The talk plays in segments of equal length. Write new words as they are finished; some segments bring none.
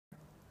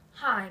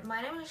Hi,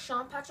 my name is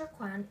Sean Patrick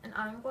Quinn, and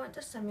I'm going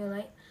to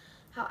simulate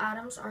how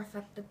atoms are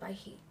affected by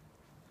heat.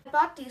 I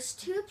bought these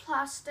two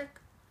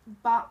plastic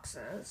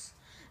boxes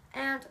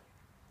and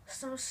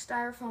some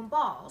styrofoam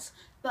balls,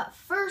 but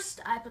first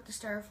I put the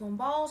styrofoam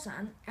balls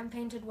in and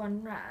painted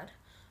one red.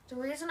 The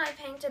reason I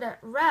painted it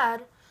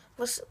red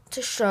was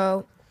to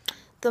show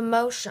the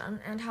motion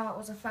and how it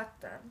was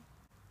affected.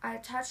 I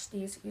attached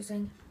these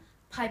using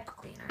pipe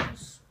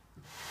cleaners.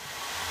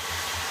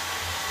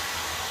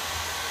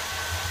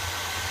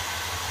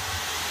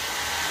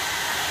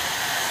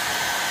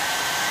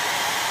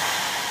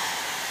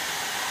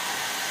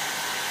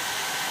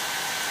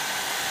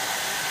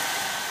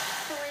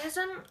 The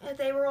reason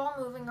they were all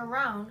moving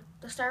around,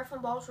 the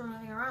styrofoam balls were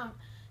moving around,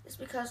 is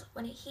because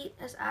when heat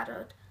is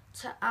added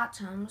to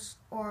atoms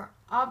or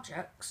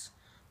objects,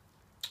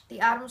 the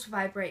atoms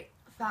vibrate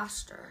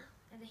faster.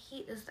 And the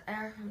heat is the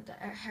air from the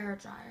hair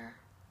dryer.